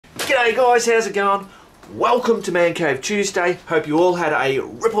G'day guys, how's it going? Welcome to Man Cave Tuesday. Hope you all had a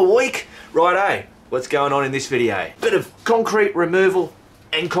ripper week. Righto, what's going on in this video? Bit of concrete removal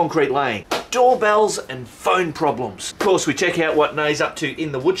and concrete laying. Doorbells and phone problems. Of course, we check out what Nay's up to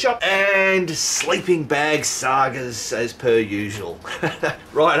in the woodshop. And sleeping bag sagas as per usual.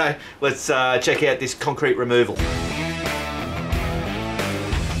 Righto, let's check out this concrete removal.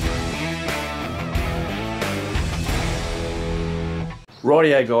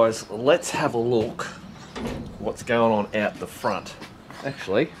 Rightio guys, let's have a look what's going on out the front.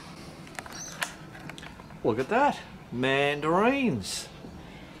 Actually, look at that, mandarins.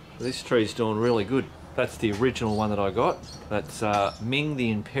 This tree's doing really good. That's the original one that I got. That's Ming the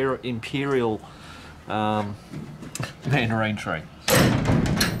Imperial mandarin tree.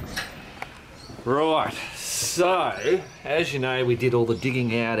 Right, so as you know, we did all the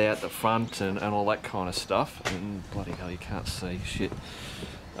digging out the front and all that kind of stuff. And bloody hell, you can't see shit.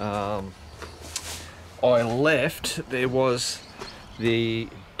 I left, there was the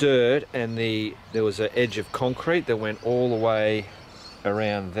dirt and there was an edge of concrete that went all the way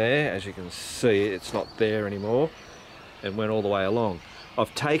around there. As you can see, it's not there anymore. It went all the way along.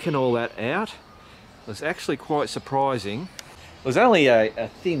 I've taken all that out. It was actually quite surprising. It was only a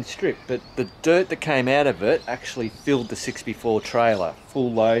thin strip, but the dirt that came out of it actually filled the 6x4 trailer,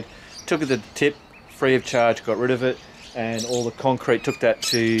 full load. Took it to the tip, free of charge, got rid of it, and all the concrete, took that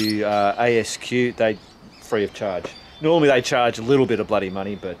to ASQ, they free of charge. Normally they charge a little bit of bloody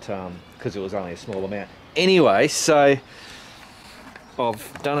money, but because it was only a small amount. Anyway, so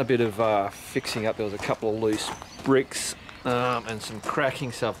I've done a bit of fixing up. There was a couple of loose bricks and some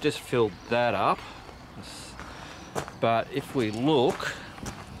cracking stuff, just filled that up. But if we look,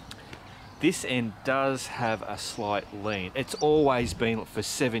 this end does have a slight lean. It's always been, for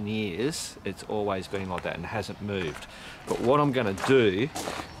 7 years, it's always been like that and hasn't moved. But what I'm going to do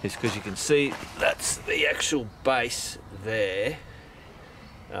is, because you can see that's the actual base there,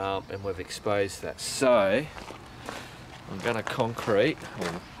 and we've exposed that. So I'm going to concrete, or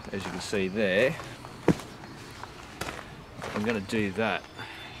as you can see there, I'm going to do that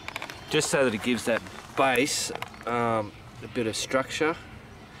just so that it gives that base a bit of structure,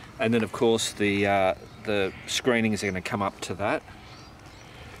 and then of course the screenings are going to come up to that.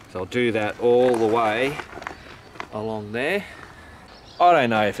 So I'll do that all the way along there. I don't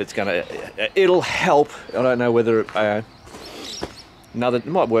know if it's gonna, it'll help. I don't know whether it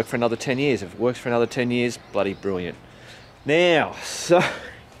might work for another 10 years. If it works for another 10 years, bloody brilliant. Now, so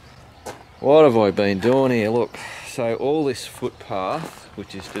what have I been doing here? Look, so all this footpath,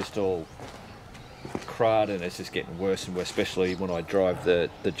 which is just all crud, and it's just getting worse and worse, especially when I drive the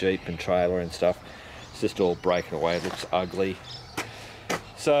Jeep and trailer and stuff. It's just all breaking away, it looks ugly.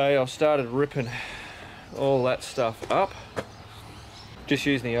 So I've started ripping all that stuff up, just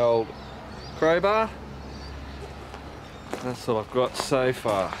using the old crowbar. That's what I've got so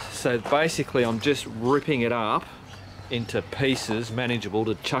far. So basically I'm just ripping it up into pieces, manageable,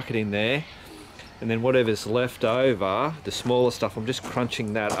 to chuck it in there, and then whatever's left over, the smaller stuff, I'm just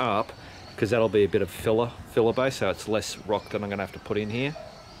crunching that up, because that'll be a bit of filler base, so it's less rock that I'm going to have to put in here.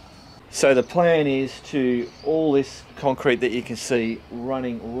 So the plan is to, all this concrete that you can see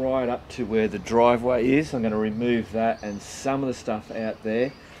running right up to where the driveway is, I'm going to remove that, and some of the stuff out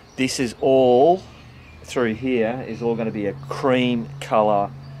there. This is all, through here, is all going to be a cream colour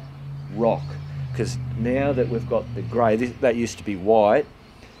rock, because now that we've got the grey, that used to be white,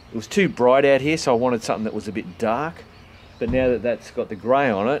 it was too bright out here, so I wanted something that was a bit dark. But now that that's got the grey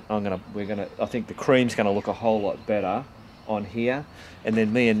on it, I think the cream's gonna look a whole lot better on here. And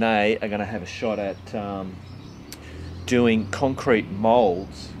then me and Nay are gonna have a shot at doing concrete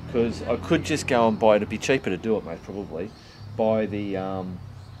moulds, because I could just go and buy, it'd be cheaper to do it, mate, probably, buy the,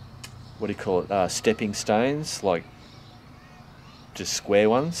 what do you call it, stepping stones, like just square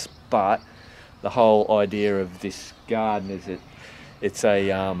ones. But the whole idea of this garden is it's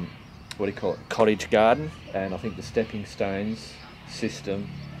a, what do you call it, cottage garden, and I think the stepping stones system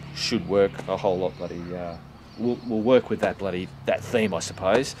should work a whole lot bloody, we'll work with that theme, I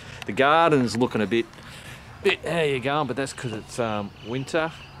suppose. The garden's looking a bit how you going, but that's because it's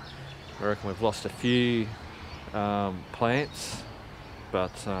winter. I reckon we've lost a few plants,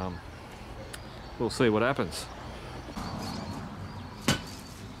 but we'll see what happens.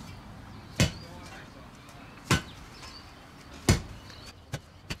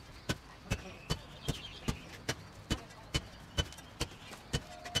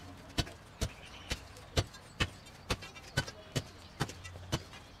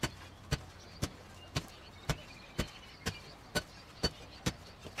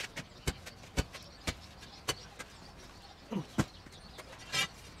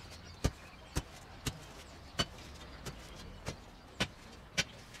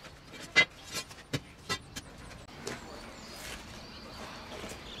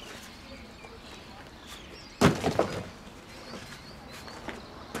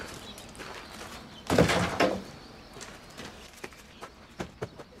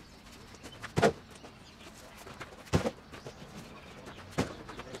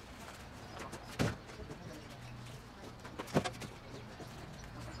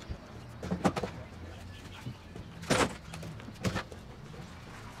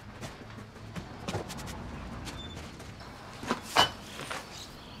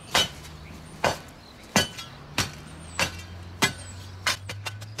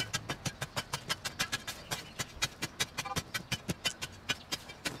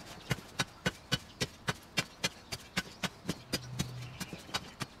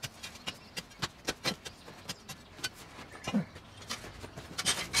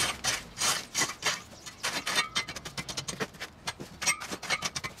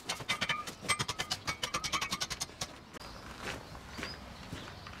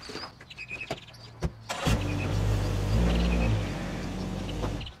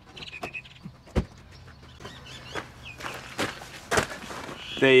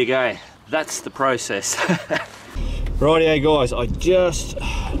 There you go. That's the process. Rightio guys, I just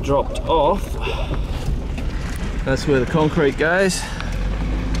dropped off. That's where the concrete goes.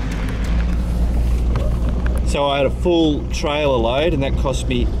 So I had a full trailer load and that cost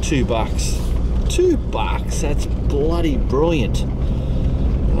me $2. $2? That's bloody brilliant.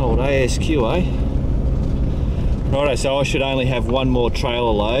 Old ASQ, eh? Righto, so I should only have one more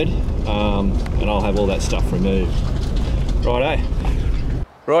trailer load and I'll have all that stuff removed. Righto.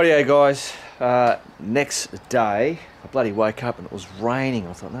 Rightio guys, next day, I bloody woke up and it was raining.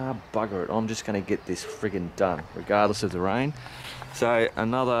 I thought, nah, bugger it, I'm just gonna get this friggin' done, regardless of the rain. So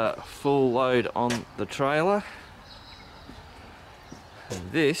another full load on the trailer.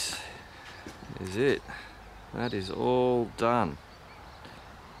 And this is it. That is all done.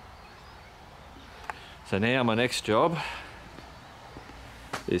 So now my next job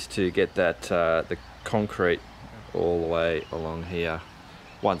is to get that the concrete all the way along here.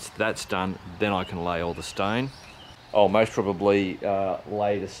 Once that's done, then I can lay all the stone. I'll most probably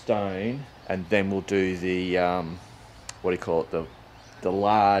lay the stone and then we'll do the, what do you call it, the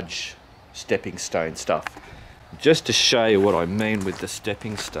large stepping stone stuff. Just to show you what I mean with the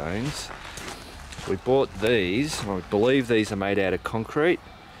stepping stones, we bought these, I believe these are made out of concrete.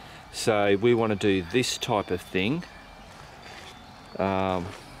 So we want to do this type of thing, but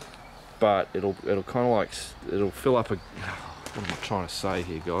it'll kind of like, it'll fill up a, what am I trying to say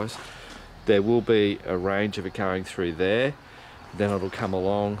here guys? There will be a range of it going through there, then it'll come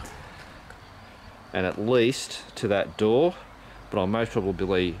along and at least to that door, but I'll most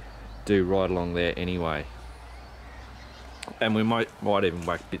probably do right along there anyway. And we might even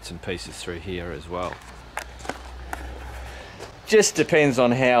whack bits and pieces through here as well. Just depends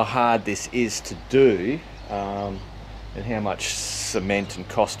on how hard this is to do and how much cement and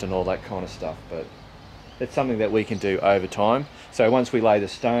cost and all that kind of stuff, but it's something that we can do over time. So once we lay the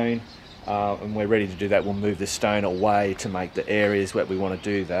stone and we're ready to do that, we'll move the stone away to make the areas where we want to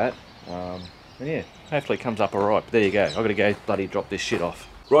do that. And yeah, hopefully it comes up alright. But there you go, I've got to go bloody drop this shit off.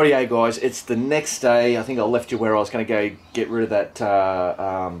 Rightio guys, it's the next day. I think I left you where I was going to go get rid of that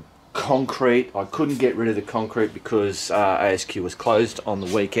concrete. I couldn't get rid of the concrete because ASQ was closed on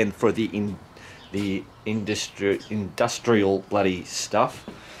the weekend for the industrial bloody stuff.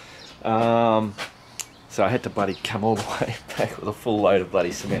 So I had to bloody come all the way back with a full load of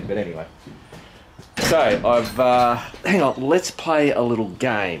bloody cement. But anyway, so I've hang on. Let's play a little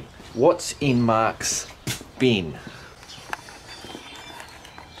game. What's in Mark's bin?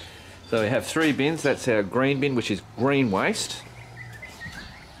 So we have 3 bins. That's our green bin, which is green waste.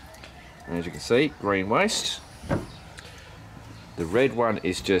 As you can see, green waste. The red one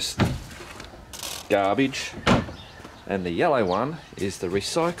is just garbage, and the yellow one is the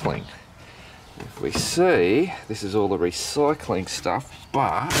recycling. If we see, this is all the recycling stuff,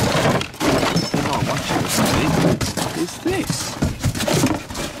 but what I want you to see is this.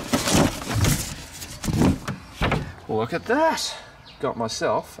 Look at that! Got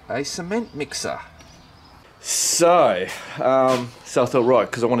myself a cement mixer. So I thought, right,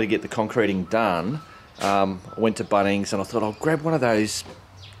 because I wanted to get the concreting done, I went to Bunnings and I thought I'll grab one of those.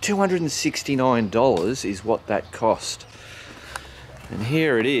 $269 is what that cost. And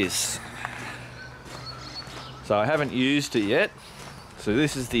here it is. So I haven't used it yet. So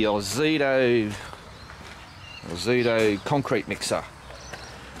this is the Ozito concrete mixer.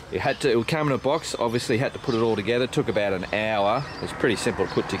 It would come in a box, obviously had to put it all together. It took about an hour. It's pretty simple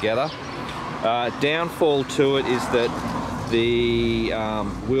to put together. Downfall to it is that the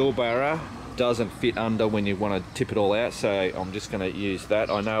wheelbarrow doesn't fit under when you want to tip it all out, so I'm just going to use that.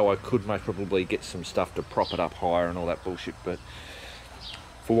 I know I could most probably get some stuff to prop it up higher and all that bullshit, but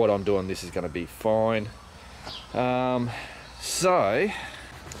for what I'm doing, this is going to be fine. See,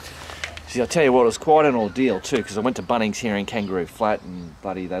 I'll tell you what, it was quite an ordeal too, because I went to Bunnings here in Kangaroo Flat and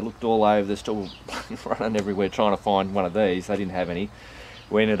bloody, they looked all over, they're still running everywhere trying to find one of these. They didn't have any.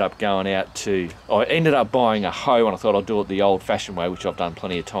 We ended up going out to, I ended up buying a hoe, and I thought I'd do it the old-fashioned way, which I've done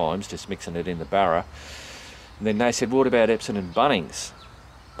plenty of times, just mixing it in the barra. And then they said, what about Epsom and Bunnings?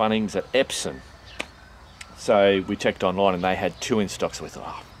 Bunnings at Epsom. So we checked online and they had 2 in stock, so we thought,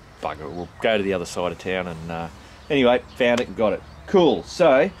 oh, bugger it, we'll go to the other side of town. And anyway, found it and got it. Cool,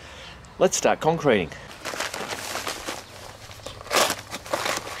 so let's start concreting.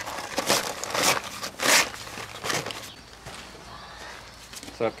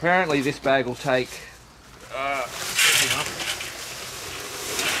 So apparently this bag will take,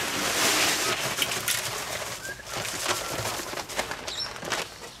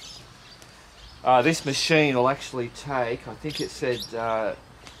 this machine will actually take, I think it said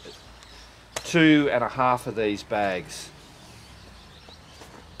 2.5 of these bags.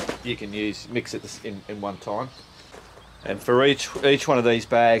 you can mix it in one time. And for each one of these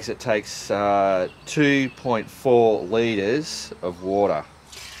bags, it takes 2.4 litres of water.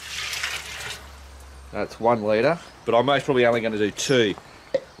 That's 1 litre, but I'm most probably only going to do 2.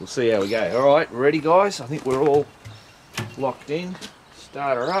 We'll see how we go. All right, ready guys? I think we're all locked in.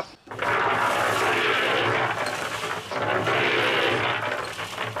 Start her up.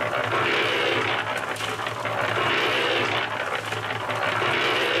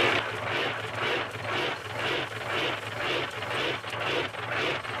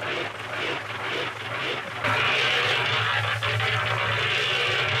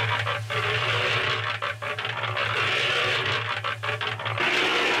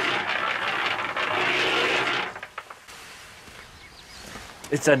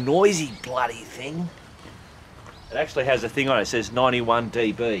 It's a noisy bloody thing. It actually has a thing on it, it says 91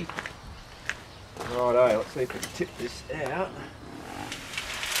 dB. Righto, let's see if we can tip this out.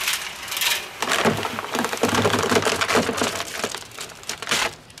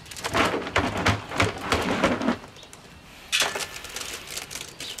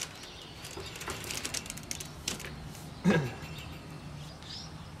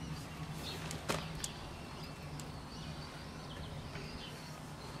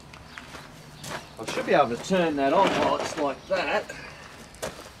 I should be able to turn that on while it's like that.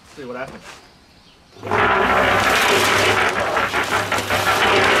 See what happens.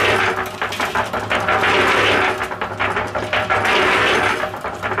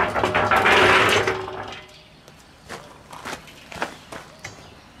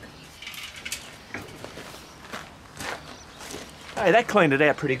 Hey, that cleaned it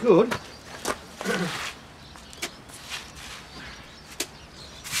out pretty good.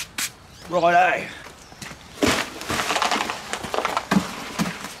 Righto.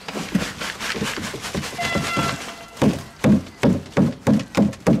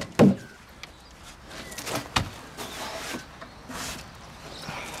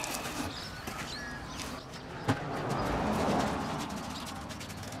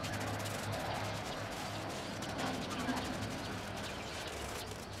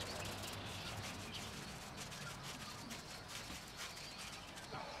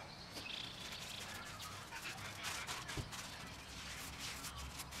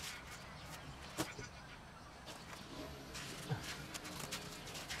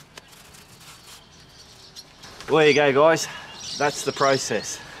 Well, there you go guys, that's the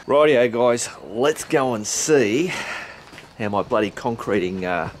process. Rightio guys, let's go and see how my bloody concreting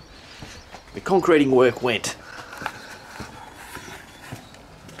work went.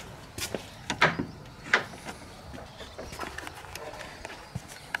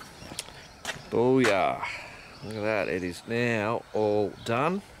 Booyah, look at that, it is now all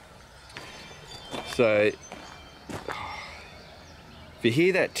done. So, if you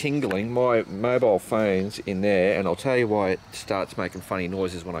hear that tingling, my mobile phone's in there, and I'll tell you why it starts making funny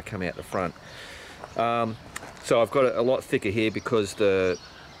noises when I come out the front. So I've got it a lot thicker here because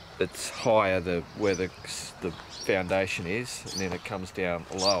it's higher where the foundation is, and then it comes down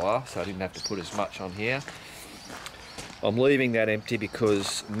lower, so I didn't have to put as much on here. I'm leaving that empty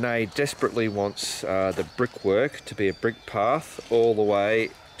because Nay desperately wants the brickwork to be a brick path all the way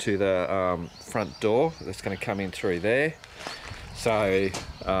to the front door that's going to come in through there. So,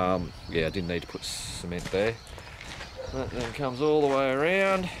 yeah, I didn't need to put cement there. That then comes all the way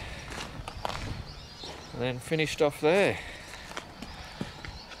around, and then finished off there.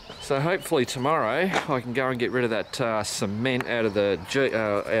 So hopefully tomorrow I can go and get rid of that cement out of the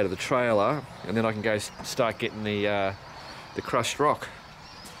trailer, and then I can go start getting the crushed rock,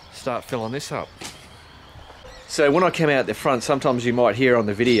 start filling this up. So when I come out the front, sometimes you might hear on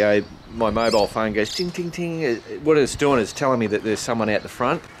the video my mobile phone goes ting ting ting. What it's doing is telling me that there's someone out the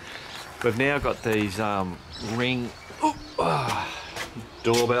front. We've now got these ring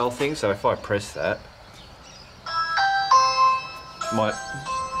doorbell things, so if I press that, my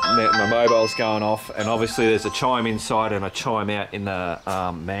mobile's going off, and obviously there's a chime inside and a chime out in the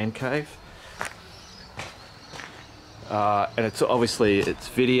man cave. And it's obviously, it's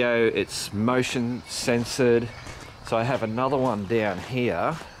video, it's motion censored. So I have another one down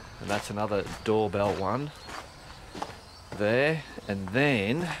here, and that's another doorbell one there. And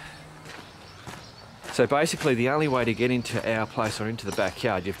then, so basically the only way to get into our place or into the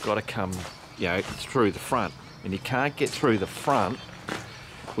backyard, you've got to come, you know, through the front. And you can't get through the front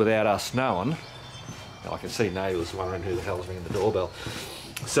without us knowing. I can see Nay was wondering who the hell's ringing the doorbell.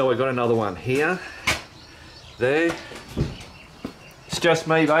 So we've got another one here, there. It's just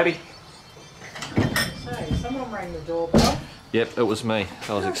me, baby. So, someone rang the doorbell. Yep, it was me.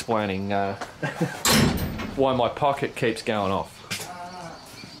 I was explaining why my pocket keeps going off.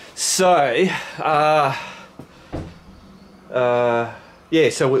 So, yeah,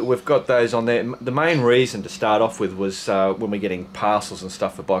 so we've got those on there. The main reason to start off with was when we're getting parcels and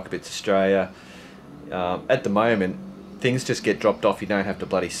stuff for Bike Bits Australia. At the moment, things just get dropped off. You don't have to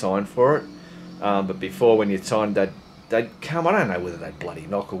bloody sign for it. But before, when you'd sign, they'd come. I don't know whether they'd bloody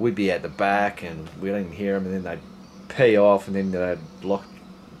knock or we'd be at the back and we didn't hear them, and then they'd pee off, and then they'd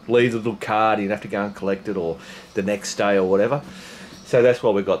leave the little card. You'd have to go and collect it, or the next day or whatever. So that's why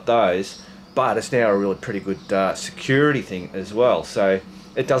we got those. But it's now a really pretty good security thing as well. So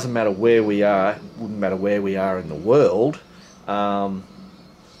it doesn't matter where we are. It wouldn't matter where we are in the world.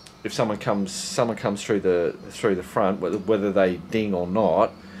 If someone comes through the front, whether they ding or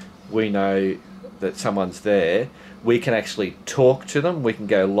not, we know that someone's there. We can actually talk to them. We can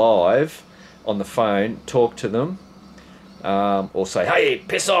go live on the phone, talk to them, or say, "Hey,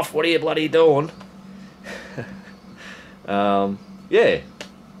 piss off! What are you bloody doing?" Yeah,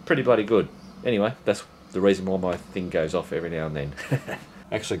 pretty bloody good. Anyway, that's the reason why my thing goes off every now and then.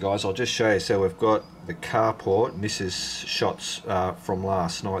 Actually, guys, I'll just show you. So we've got the carport, and this is shots from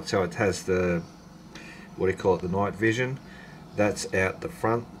last night. So it has the, what do you call it, the night vision. That's out the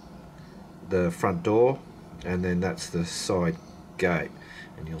front door, and then that's the side gate.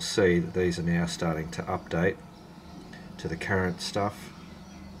 And you'll see that these are now starting to update to the current stuff.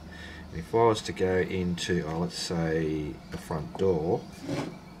 And if I was to go into, let's say, the front door,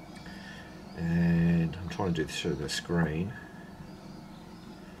 and I'm trying to do this through the screen.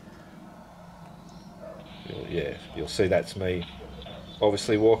 Yeah, you'll see that's me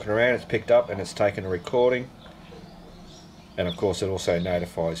obviously walking around. It's picked up and it's taken a recording, and of course it also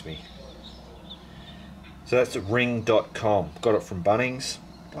notifies me. So that's at ring.com. Got it from Bunnings.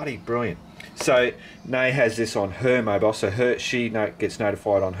 Bloody brilliant. So Nay has this on her mobile, so she gets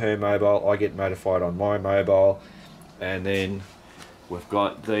notified on her mobile, I get notified on my mobile, and then we've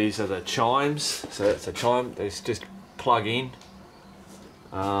got, these are the chimes. So that's a chime. It's just plug in,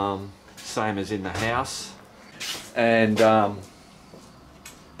 same as in the house. And the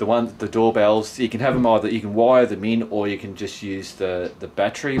doorbells, you can have them either, you can wire them in, or you can just use the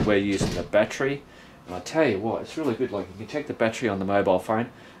battery. We're using the battery, and I tell you what, it's really good. Like, you can check the battery on the mobile phone.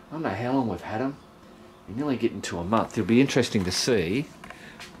 I don't know how long we've had them. You're nearly getting to a month. It'll be interesting to see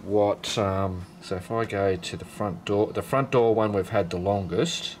what. So if I go to the front door one we've had the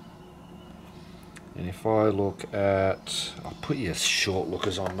longest. And if I look at, I'll put your short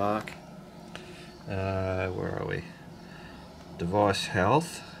lookers on, Mark. Where are we? Device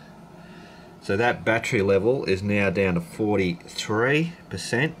health. So that battery level is now down to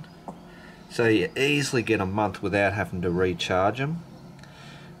 43%. So you easily get a month without having to recharge them.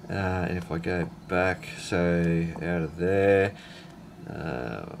 And if I go back, so out of there,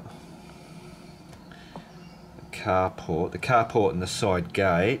 the carport and the side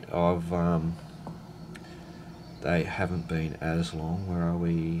gate, they haven't been as long. Where are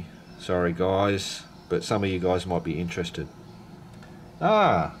we? Sorry guys, but some of you guys might be interested.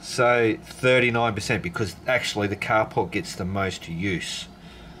 So 39%, because actually the carport gets the most use.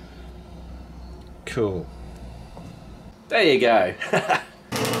 Cool. There you go.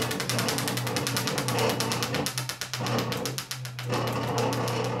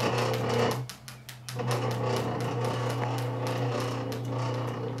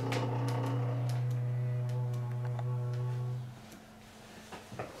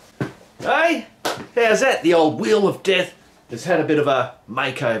 Hey, how's that? The old Wheel of Death has had a bit of a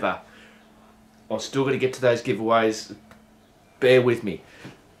makeover. I've still got to get to those giveaways. Bear with me.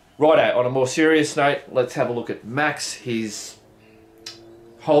 Righto, on a more serious note, let's have a look at Max. He's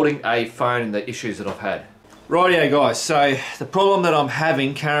holding a phone and the issues that I've had. Rightio guys, so the problem that I'm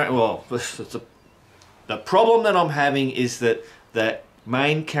having the problem that I'm having is that the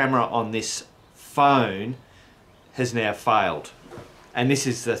main camera on this phone has now failed. And this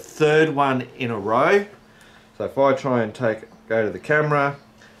is the third one in a row. So if I try and go to the camera,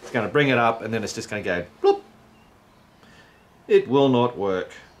 it's going to bring it up, and then it's just going to go bloop. It will not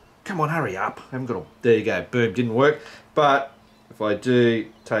work. Come on, hurry up. I haven't got a, there you go, boom, didn't work. But if I do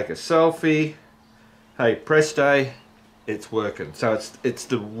take a selfie, hey presto, it's working. So it's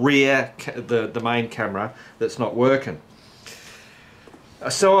the rear, the main camera that's not working.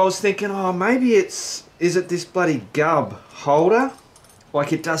 So I was thinking, oh, maybe is it this bloody gub holder?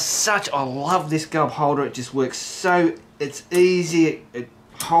 Like, it does such, I love this gub holder. It just works so, it's easy. It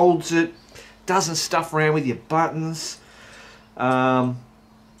holds it, doesn't stuff around with your buttons. You know,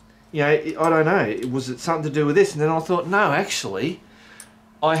 I don't know. Was it something to do with this? And then I thought, no, actually,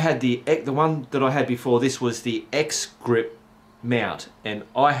 I had the one that I had before this was the X grip mount, and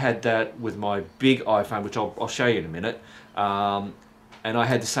I had that with my big iPhone, which I'll show you in a minute. and I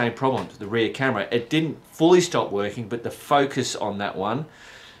had the same problem, the rear camera. It didn't fully stop working, but the focus on that one,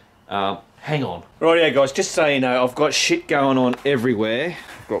 hang on. Rightio guys, just so you know, I've got shit going on everywhere.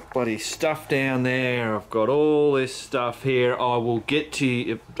 I've got bloody stuff down there, I've got all this stuff here. I will get to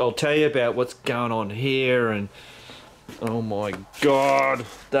you, I'll tell you about what's going on here, and oh my god,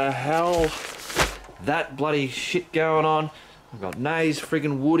 the hell, that bloody shit going on. I've got Nays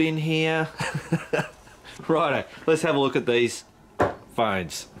friggin' wood in here. Righto, let's have a look at these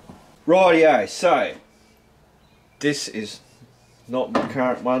phones. Rightio, so this is not my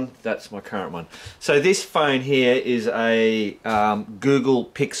current one, that's my current one. So this phone here is a Google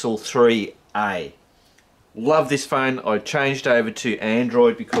Pixel 3a. Love this phone. I changed over to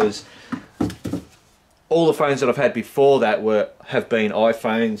Android because all the phones that I've had before that have been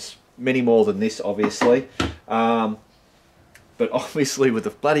iPhones, many more than this obviously. But obviously with the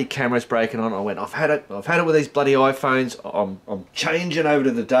bloody cameras breaking on, I went, I've had it with these bloody iPhones. I'm changing over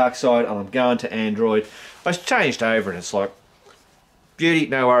to the dark side and I'm going to Android. I changed over and it's like, beauty,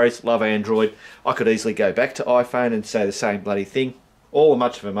 no worries, love Android. I could easily go back to iPhone and say the same bloody thing. All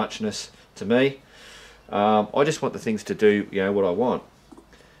much of a muchness to me. I just want the things to do, you know, what I want.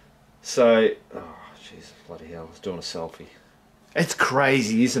 So, oh jeez, bloody hell, I was doing a selfie. It's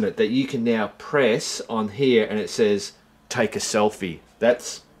crazy, isn't it, that you can now press on here and it says, take a selfie.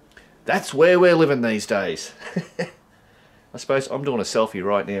 That's where we're living these days. I suppose I'm doing a selfie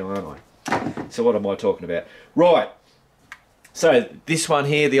right now, aren't I? So what am I talking about? Right. So this one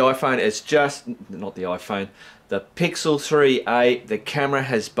here, the iPhone, is just, not the iPhone, the Pixel 3a, the camera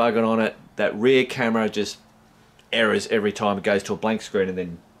has buggered on it. That rear camera just errors every time it goes to a blank screen and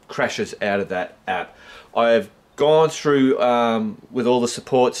then crashes out of that app. I have gone through with all the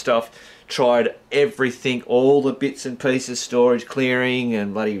support stuff, tried everything, all the bits and pieces, storage clearing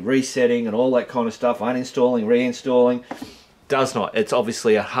and bloody resetting and all that kind of stuff, uninstalling, reinstalling. Does not. It's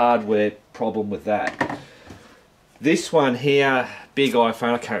obviously a hardware problem with that. This one here, big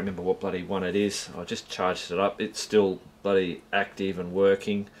iPhone, I can't remember what bloody one it is. I just charged it up. It's still bloody active and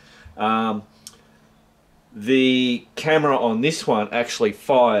working. The camera on this one actually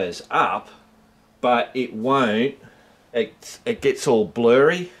fires up, but it won't. It gets all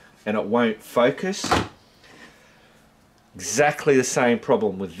blurry and it won't focus. Exactly the same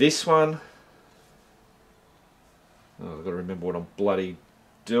problem with this one. Oh, I've got to remember what I'm bloody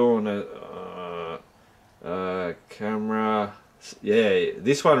doing. Camera. Yeah,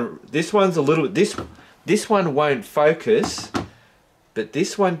 this one's a little bit. This one won't focus, but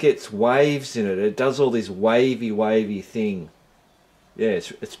this one gets waves in it. It does all this wavy thing. Yeah,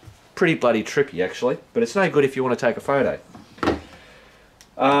 it's pretty bloody trippy actually, but it's no good if you want to take a photo.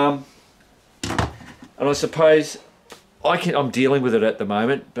 And I suppose I'm dealing with it at the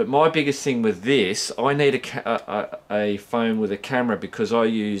moment, but my biggest thing with this, I need a phone with a camera because I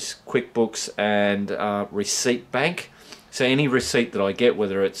use QuickBooks and Receipt Bank. So any receipt that I get,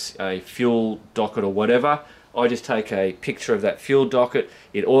 whether it's a fuel docket or whatever, I just take a picture of that fuel docket.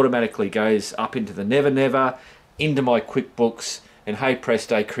 It automatically goes up into the Never, into my QuickBooks, and hey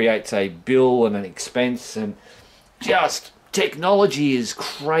presto, creates a bill and an expense. And just technology is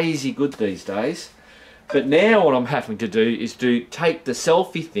crazy good these days. But now what I'm having to do is take the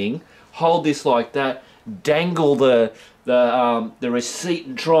selfie thing, hold this like that, dangle the receipt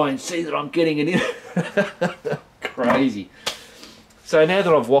and try and see that I'm getting it in. Crazy. So now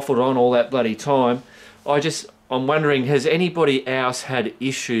that I've waffled on all that bloody time, I'm wondering, has anybody else had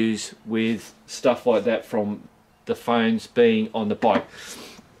issues with stuff like that from the phones being on the bike?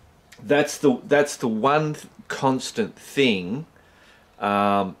 That's the one constant thing,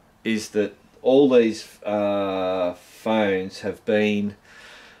 is that all these phones have been,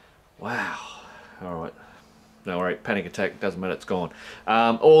 wow, all right, no worry, panic attack, doesn't matter, it's gone.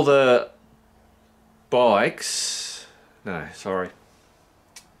 All the bikes, no, sorry,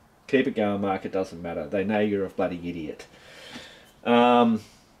 keep it going, Mark, it doesn't matter, they know you're a bloody idiot. All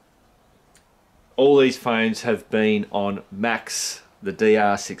these phones have been on Max, the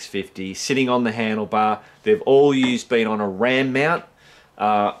DR650, sitting on the handlebar. They've all been on a RAM mount.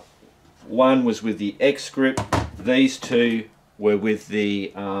 One was with the X grip. These two were with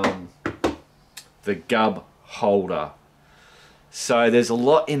the gub holder. So there's a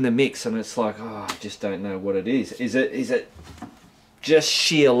lot in the mix, and it's like, oh, I just don't know what it is. Is it just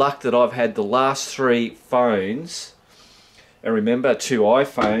sheer luck that I've had the last 3 phones, and remember, 2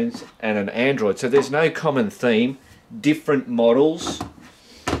 iPhones and an Android, so there's no common theme, different models,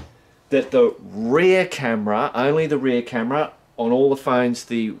 that the rear camera, only the rear camera on all the phones,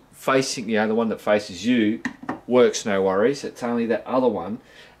 the facing, you know, the one that faces you, works, no worries. It's only that other one,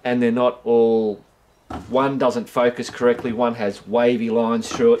 and they're not all one doesn't focus correctly, one has wavy lines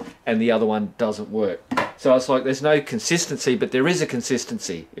through it, and the other one doesn't work. So it's like there's no consistency, but there is a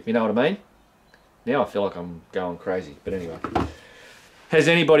consistency, if you know what I mean. Now I feel like I'm going crazy, but anyway. Has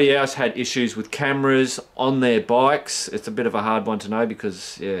anybody else had issues with cameras on their bikes? It's a bit of a hard one to know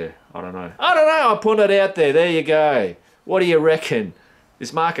because, yeah, I don't know. I put it out there. There you go. What do you reckon?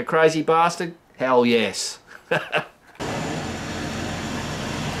 Is Mark a crazy bastard? Hell yes.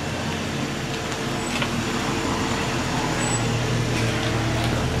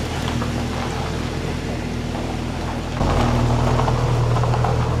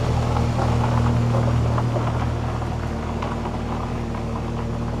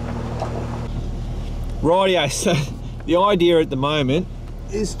 Rightio, so the idea at the moment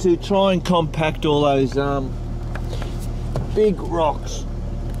is to try and compact all those big rocks.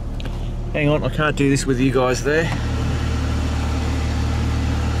 Hang on, I can't do this with you guys there.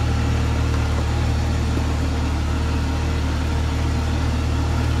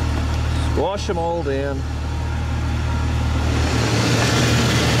 Squash them all down.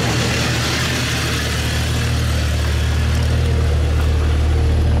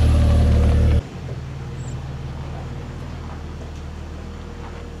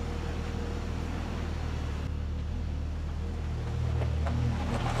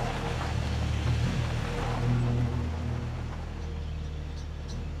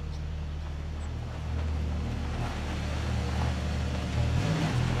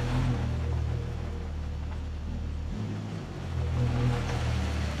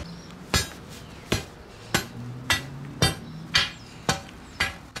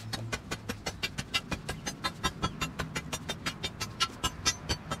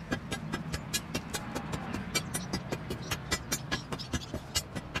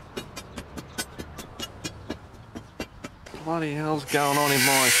 Bloody hell's going on in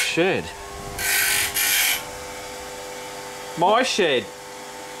my shed? My shed.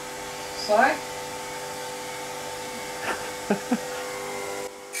 So?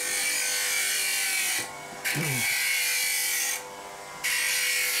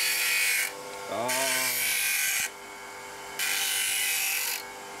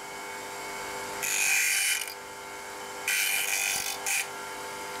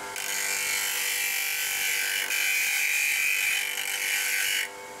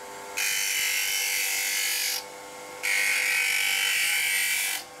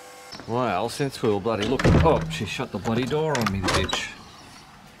 Well, since we were bloody looking... Oh, she shut the bloody door on me, the bitch.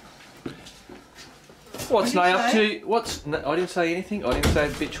 What's Nay up to? What's... I didn't say anything. I didn't say a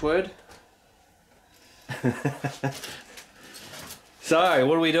bitch word. So,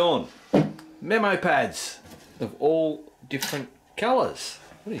 what are we doing? Memo pads of all different colours.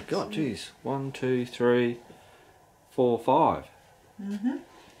 What do you got? Jeez. 1, 2, 3, 4, 5. Mm-hmm.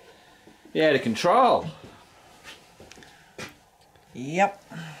 You're out of control. Yep.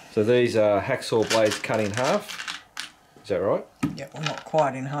 So these are hacksaw blades cut in half. Is that right? Yeah, well, not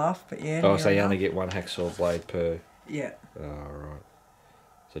quite in half, but yeah. Oh, so you only get one hacksaw blade per... Yeah. Oh, right.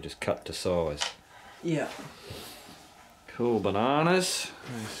 So just cut to size. Yeah. Cool bananas.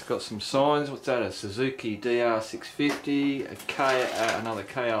 It's got some signs. What's that? A Suzuki DR650, another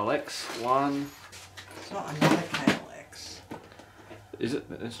KLX one. It's not another KLX. Is it?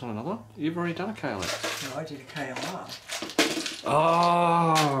 It's not another? You've already done a KLX. No, I did a KLR.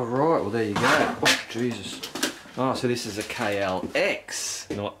 Oh, right. Well, there you go. Oh, Jesus. Oh, so this is a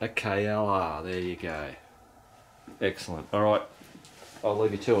KLX, not a KLR. There you go. Excellent. All right. I'll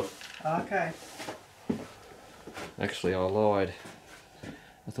leave you to it. Okay. Actually, I lied.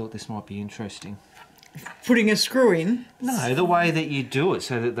 I thought this might be interesting. Putting a screw in? No, the way that you do it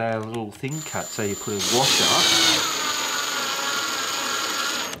so that they're a little thin cut. So you put a washer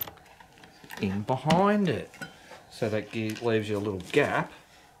in behind it. So that leaves you a little gap.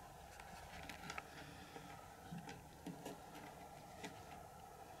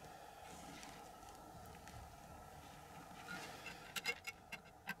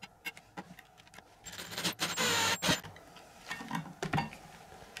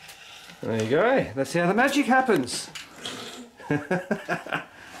 There you go. That's how the magic happens.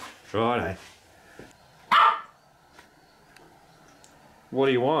 Righto. What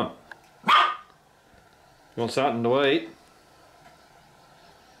do you want? You want something to eat?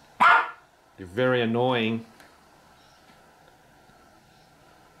 You're very annoying.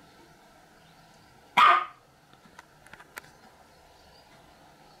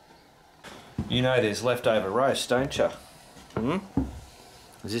 You know there's leftover roast, don't you? Hmm?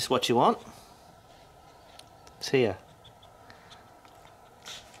 Is this what you want? It's here.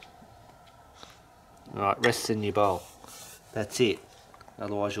 Alright, rests in your bowl. That's it.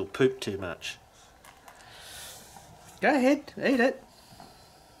 Otherwise you'll poop too much. Go ahead, eat it.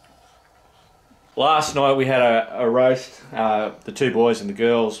 Last night we had a roast. The two boys and the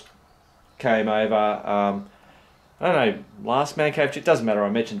girls came over. I don't know, last man cave. It doesn't matter. I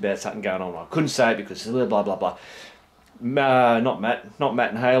mentioned about something going on. I couldn't say it because blah blah blah. Not Matt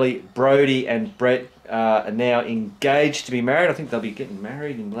and Haley. Brody and Brett are now engaged to be married. I think they'll be getting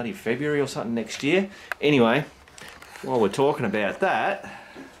married in bloody February or something next year. Anyway, while we're talking about that,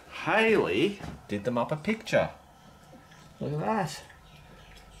 Haley did them up a picture. Look at that.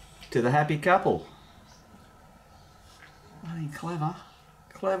 To the happy couple. Bloody clever.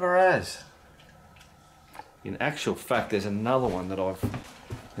 Clever as. In actual fact, there's another one here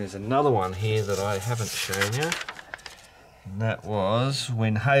that I haven't shown you. And that was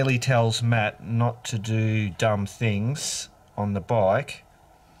when Haley tells Matt not to do dumb things on the bike.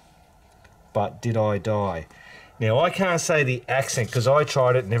 But did I die? Now, I can't say the accent because I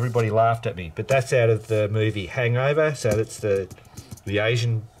tried it and everybody laughed at me. But that's out of the movie Hangover. So that's the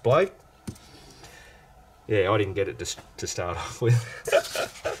Asian bloke. Yeah, I didn't get it to start off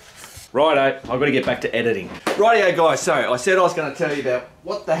with. Righto, I've got to get back to editing. Rightio guys, so I said I was going to tell you about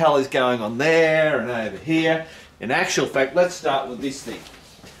what the hell is going on there and over here. In actual fact, let's start with this thing.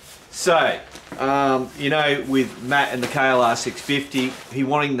 So, you know, with Matt and the KLR 650, he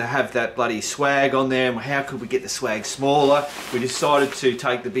wanting to have that bloody swag on there, and how could we get the swag smaller? We decided to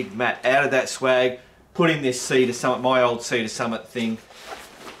take the big Matt out of that swag, put in this Cedar Summit, my old Cedar Summit thing.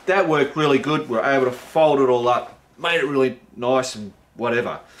 That worked really good. We were able to fold it all up, made it really nice and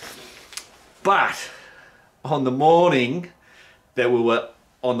whatever. But on the morning that we were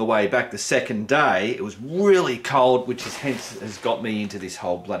on the way back the second day, it was really cold, which is hence has got me into this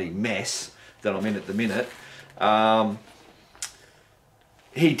whole bloody mess that I'm in at the minute.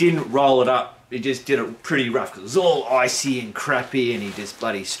 He didn't roll it up. He just did it pretty rough. It was all icy and crappy, and he just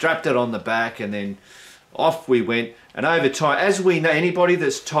bloody strapped it on the back, and then off we went. And over time, as we know, anybody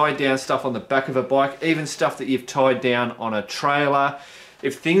that's tied down stuff on the back of a bike, even stuff that you've tied down on a trailer,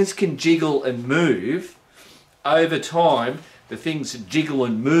 if things can jiggle and move, over time, the things jiggle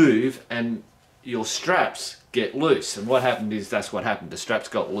and move and your straps get loose. And what happened is, that's what happened. The straps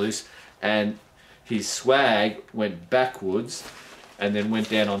got loose and his swag went backwards and then went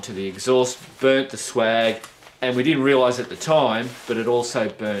down onto the exhaust, burnt the swag, and we didn't realise at the time, but it also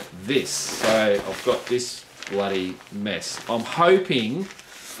burnt this. So I've got this bloody mess. I'm hoping,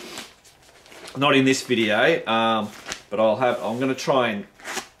 not in this video, but I'm going to try and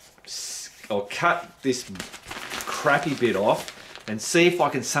I'll cut this crappy bit off and see if I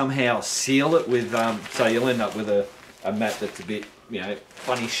can somehow seal it with, so you'll end up with a mat that's a bit, you know,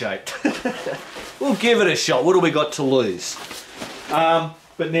 funny shaped. We'll give it a shot. What do we got to lose? But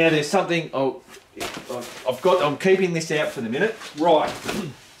now there's something, I'm keeping this out for the minute. Right,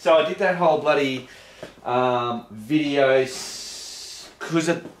 so I did that whole bloody video because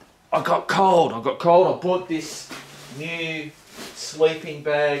I got cold. I bought this new sleeping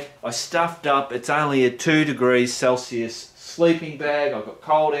bag. I stuffed up. It's only a 2 degrees Celsius sleeping bag. I got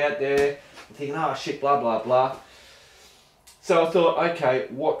cold out there. I'm thinking, oh shit, blah blah blah. So I thought, okay,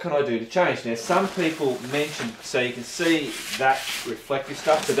 what can I do to change? Now, some people mentioned, so you can see that reflective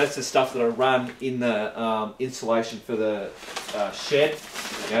stuff. So that's the stuff that I run in the insulation for the shed.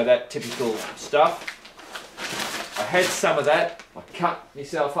 You know, that typical stuff. I had some of that. I cut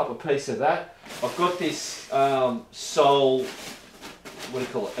myself up a piece of that. I've got this Soul, what do you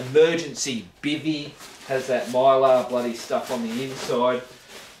call it, emergency bivvy. Has that Mylar bloody stuff on the inside.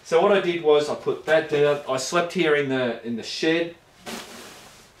 So what I did was I put that down. I slept here in the shed.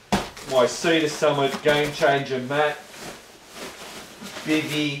 My Cedar Summit Game Changer mat,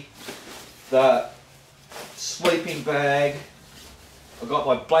 bivvy, the sleeping bag. I got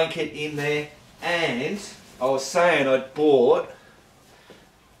my blanket in there, and I was saying I'd bought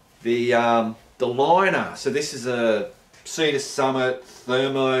the liner. So this is a Cedar Summit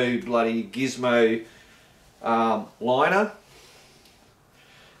Thermo bloody Gizmo liner.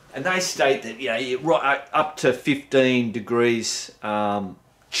 And they state that, you know, right up to 15 degrees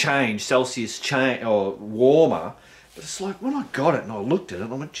Celsius change, or warmer. But it's like, when I got it and I looked at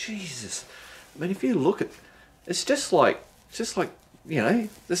it, I went, Jesus. I mean, if you look at, it's just like, you know,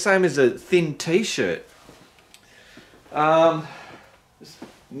 the same as a thin t-shirt.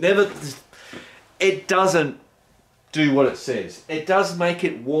 It doesn't do what it says. It does make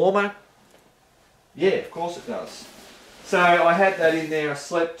it warmer. Yeah, of course it does. So I had that in there, I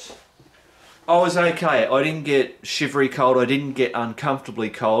slept, I was okay. I didn't get shivery cold, I didn't get uncomfortably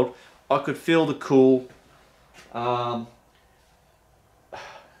cold. I could feel the cool. Halfway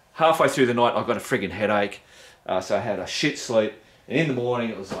through the night I got a friggin' headache, so I had a shit sleep. And in the morning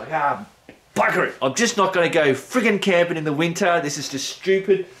it was like, bugger it, I'm just not going to go friggin' camping in the winter. This is just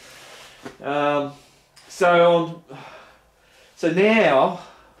stupid. So now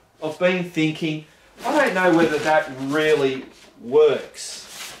I've been thinking, I don't know whether that really works.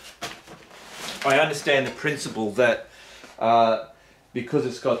 I understand the principle that because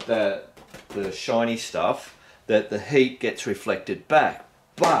it's got the shiny stuff, that the heat gets reflected back.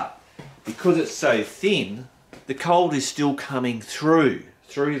 But because it's so thin, the cold is still coming through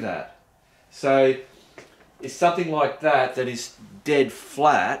that. So it's something like that that is dead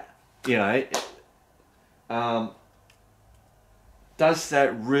flat, you know, does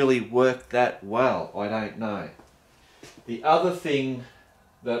that really work that well? I don't know. The other thing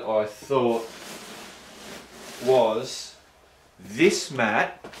that I thought was this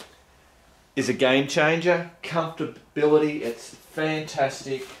mat is a game changer. Comfortability, it's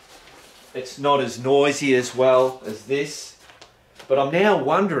fantastic. It's not as noisy as well as this. But I'm now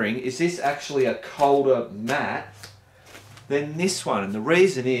wondering, is this actually a colder mat than this one? And the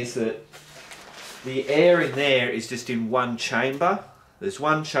reason is that the air in there is just in one chamber. There's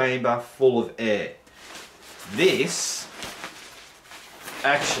one chamber full of air. This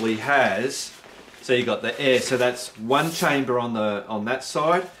actually has, so you got the air, so that's one chamber on that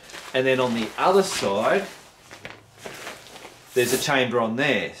side, and then on the other side there's a chamber on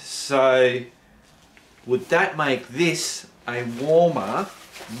there. So would that make this a warmer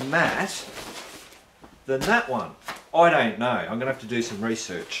mat than that one? I don't know. I'm gonna have to do some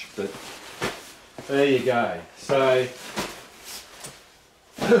research, but there you go. So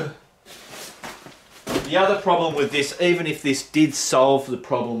the other problem with this, even if this did solve the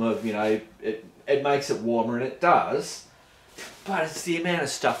problem of, you know, it makes it warmer, and it does, but it's the amount of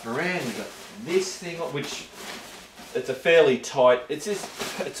stuff around. You've got this thing, which it's a fairly tight, it's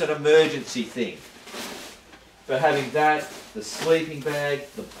an emergency thing. But having that, the sleeping bag,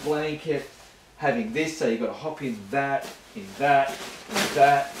 the blanket, having this, so you've got to hop in that, in that, in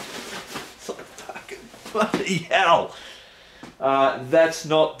that. It's like fucking bloody hell. That's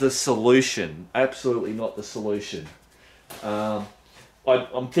not the solution. Absolutely not the solution. I'm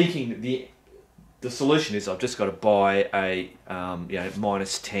thinking the solution is I've just got to buy a you know,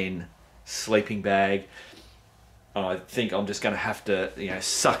 -10 sleeping bag. I think I'm just going to have to, you know,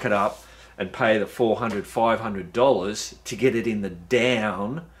 suck it up and pay the $400, $500 to get it in the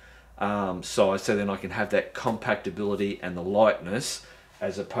down size, so then I can have that compactability and the lightness,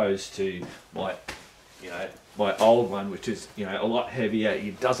 as opposed to my, you know, my old one, which is, you know, a lot heavier.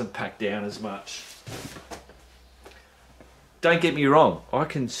 It doesn't pack down as much. Don't get me wrong, I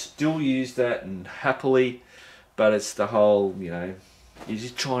can still use that and happily, but it's the whole, you know, you're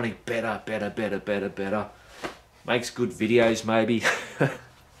just trying to better. Makes good videos maybe.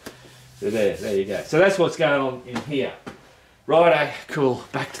 There you go. So that's what's going on in here. Righto, cool,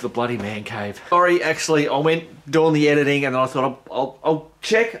 back to the bloody man cave. Sorry, actually, I went doing the editing and I thought I'll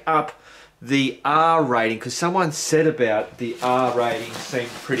check up the R rating, because someone said about the R rating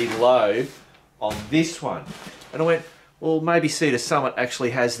seemed pretty low on this one. And I went, well, maybe Sea to Summit actually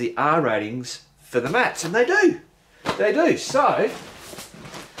has the R ratings for the mats, and they do. They do. So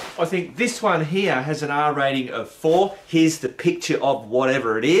I think this one here has an R rating of 4. Here's the picture of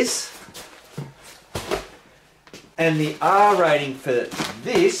whatever it is. And the R rating for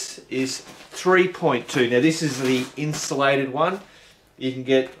this is 3.2. Now this is the insulated one. You can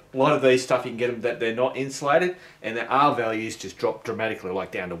get a lot of these stuff, you can get them that they're not insulated, and the R values just drop dramatically,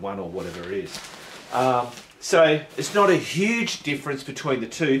 like down to 1 or whatever it is. So it's not a huge difference between the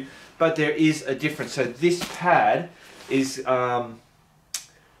two, but there is a difference. So this pad is a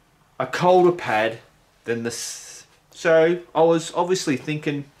colder pad than this. So I was obviously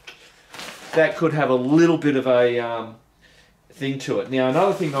thinking that could have a little bit of a thing to it. Now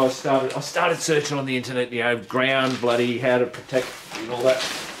another thing I started searching on the internet, you know, ground bloody, how to protect and all that.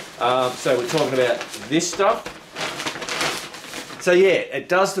 So we're talking about this stuff. So yeah, it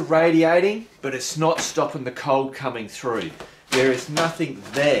does the radiating, but it's not stopping the cold coming through. There is nothing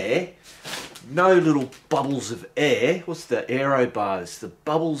there. No little bubbles of air. What's the aero bars? The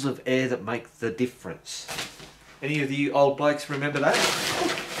bubbles of air that make the difference. Any of you old blokes remember that?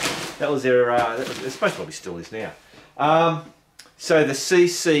 That was their, it's most probably still is now. So the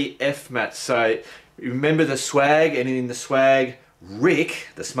CCF mat. So remember the swag, and in the swag, Rick,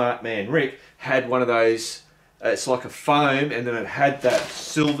 the smart man Rick, had one of those, it's like a foam, and then it had that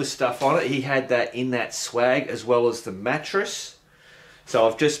silver stuff on it. He had that in that swag as well as the mattress. So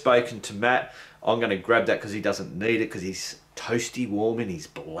I've just spoken to Matt. I'm going to grab that because he doesn't need it, because he's toasty warm in his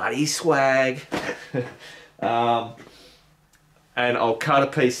bloody swag. And I'll cut a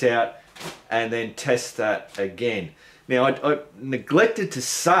piece out and then test that again. Now I neglected to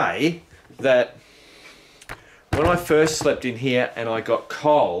say that when I first slept in here and I got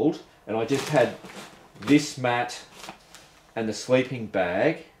cold and I just had this mat and the sleeping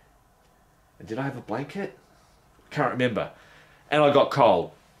bag, and did I have a blanket? Can't remember. And I got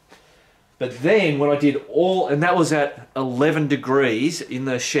cold. But then when I did all, and that was at 11 degrees in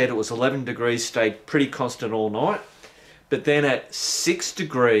the shed, it was 11 degrees, stayed pretty constant all night. But then at 6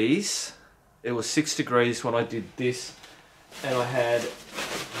 degrees, it was 6 degrees when I did this, and I had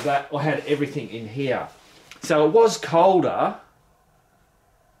that, I had everything in here. So it was colder,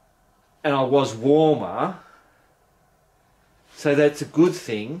 and I was warmer, so that's a good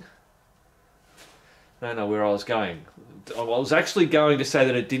thing. I don't know where I was going. I was actually going to say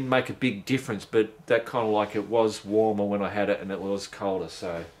that it didn't make a big difference, but that kind of like it was warmer when I had it and it was colder,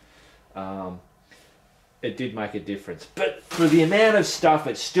 so it did make a difference. But for the amount of stuff,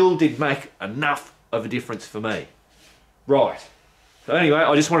 it still did make enough of a difference for me. Right. So anyway,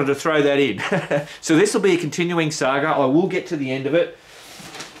 I just wanted to throw that in. So this will be a continuing saga. I will get to the end of it.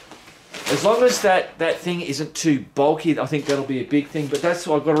 As long as that thing isn't too bulky, I think that'll be a big thing. But that's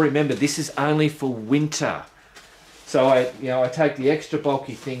what I've got to remember. This is only for winter. So I take the extra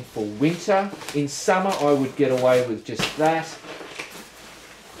bulky thing for winter. In summer, I would get away with just that.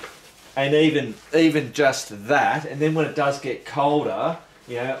 And even just that. And then when it does get colder,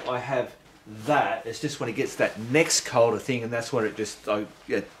 I have that. It's just when it gets that next colder thing, and that's where it just, I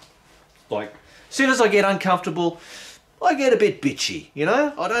get, like, as soon as I get uncomfortable, I get a bit bitchy,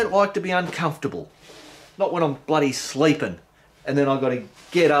 I don't like to be uncomfortable. Not when I'm bloody sleeping. And then I've got to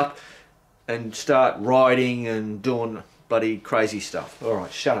get up and start riding and doing bloody crazy stuff.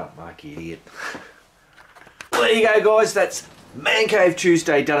 Alright, shut up, Mark, you idiot. Well, there you go, guys. That's Man Cave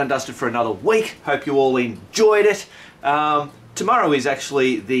Tuesday done and dusted for another week. Hope you all enjoyed it. Tomorrow is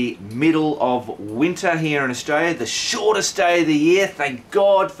actually the middle of winter here in Australia, the shortest day of the year. Thank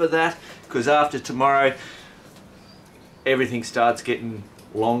God for that, because after tomorrow, everything starts getting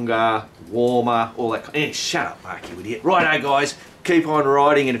longer, warmer, all that. Shut up, Mark, you idiot. Righto, guys. Keep on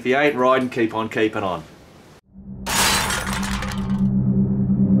riding, and if you ain't riding, keep on keeping on.